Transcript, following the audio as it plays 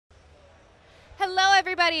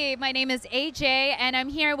everybody. My name is AJ, and I'm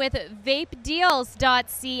here with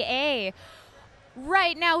vapedeals.ca.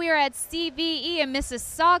 Right now, we are at CVE in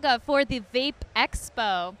Mississauga for the Vape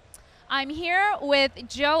Expo. I'm here with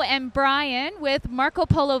Joe and Brian with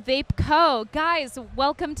Polo Vape Co. Guys,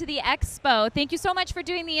 welcome to the expo. Thank you so much for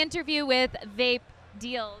doing the interview with Vape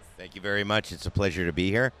Deals. Thank you very much. It's a pleasure to be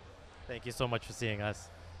here. Thank you so much for seeing us.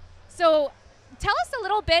 So, tell us a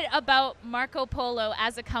little bit about Marco Polo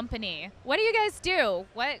as a company. What do you guys do?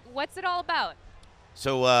 What's it all about?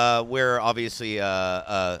 So we're obviously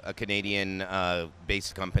a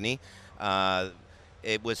Canadian-based company.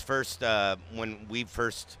 It was first when we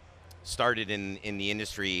first started in the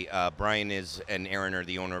industry. Brian and Aaron are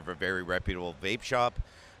the owner of a very reputable vape shop.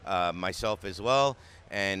 Myself as well,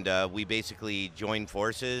 and we basically joined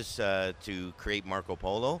forces to create Marco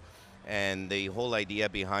Polo. And the whole idea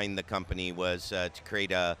behind the company was to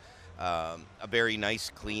create a very nice,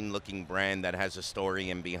 clean-looking brand that has a story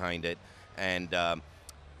in behind it. And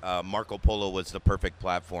Marco Polo was the perfect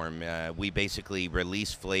platform. We basically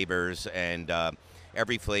release flavors, and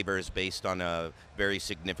every flavor is based on a very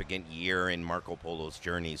significant year in Marco Polo's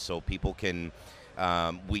journey, so people can,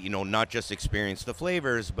 not just experience the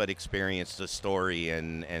flavors, but experience the story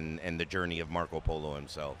and the journey of Marco Polo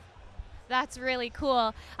himself. That's really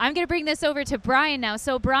cool. I'm going to bring this over to Brian now.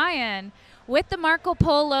 So Brian, with the Marco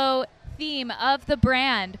Polo theme of the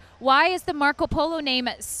brand, why is the Marco Polo name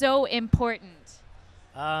so important?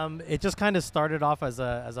 It just kind of started off as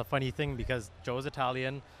a funny thing because Joe's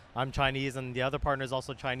Italian, I'm Chinese, and the other partner is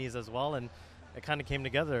also Chinese as well, and it kind of came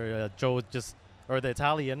together. Joe the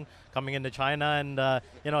Italian, coming into China and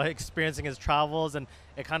experiencing his travels, and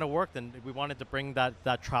it kind of worked. And we wanted to bring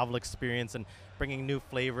that travel experience and bringing new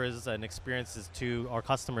flavors and experiences to our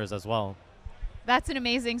customers as well. That's an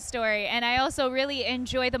amazing story, and I also really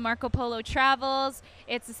enjoy the Marco Polo travels.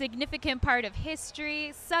 It's a significant part of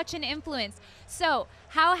history, such an influence. So,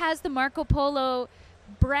 how has the Marco Polo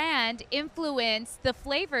brand influenced the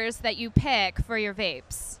flavors that you pick for your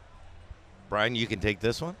vapes? Brian, you can take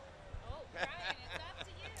this one. Oh, Brian,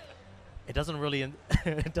 it's up to you. It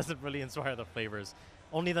doesn't really inspire the flavors.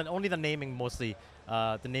 Only the naming, mostly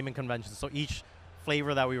the naming convention. So each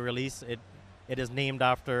flavor that we release, it is named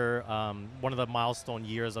after one of the milestone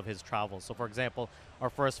years of his travel. So for example, our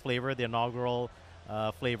first flavor, the inaugural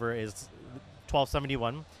flavor, is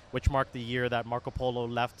 1271, which marked the year that Marco Polo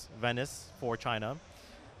left Venice for China.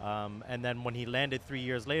 And then when he landed 3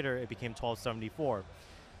 years later, it became 1274.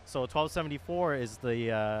 So 1274 is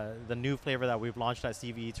the new flavor that we've launched at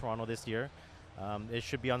CVE Toronto this year. It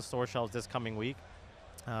should be on store shelves this coming week.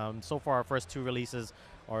 So far, our first two releases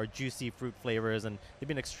are juicy fruit flavors, and they've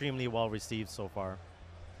been extremely well received so far.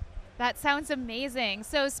 That sounds amazing.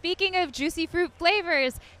 So speaking of juicy fruit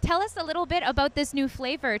flavors, tell us a little bit about this new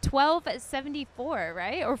flavor, 1274,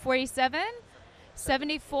 right? Or 47?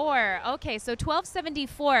 74. Okay, so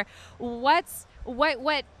 1274. What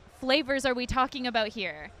flavors are we talking about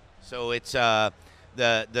here? So it's the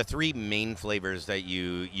three main flavors that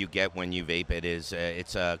you get when you vape it is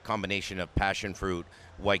it's a combination of passion fruit,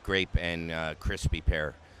 white grape, and crispy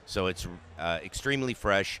pear. So it's extremely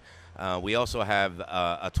fresh. We also have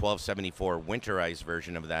a 1274 winterized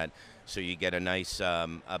version of that, so you get a nice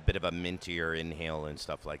a bit of a mintier inhale and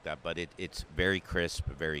stuff like that. But it's very crisp,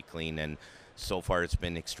 very clean, and so far it's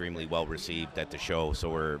been extremely well received at the show. So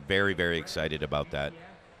we're very, very excited about that.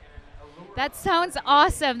 That sounds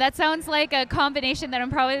awesome. That sounds like a combination that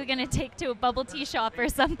I'm probably going to take to a bubble tea shop or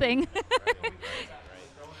something.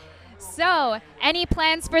 So, any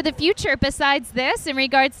plans for the future besides this in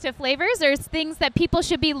regards to flavors, or things that people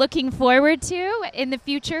should be looking forward to in the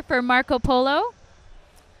future for Marco Polo?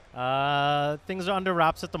 Things are under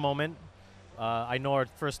wraps at the moment. I know our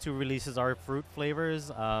first two releases are fruit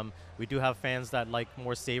flavors. We do have fans that like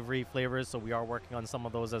more savory flavors, so we are working on some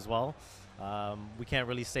of those as well. We can't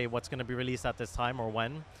really say what's going to be released at this time or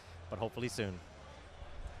when, but hopefully soon.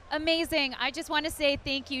 Amazing. I just want to say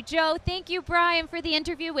thank you, Joe. Thank you, Brian, for the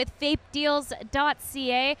interview with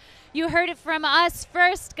vapedeals.ca. You heard it from us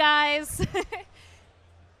first, guys.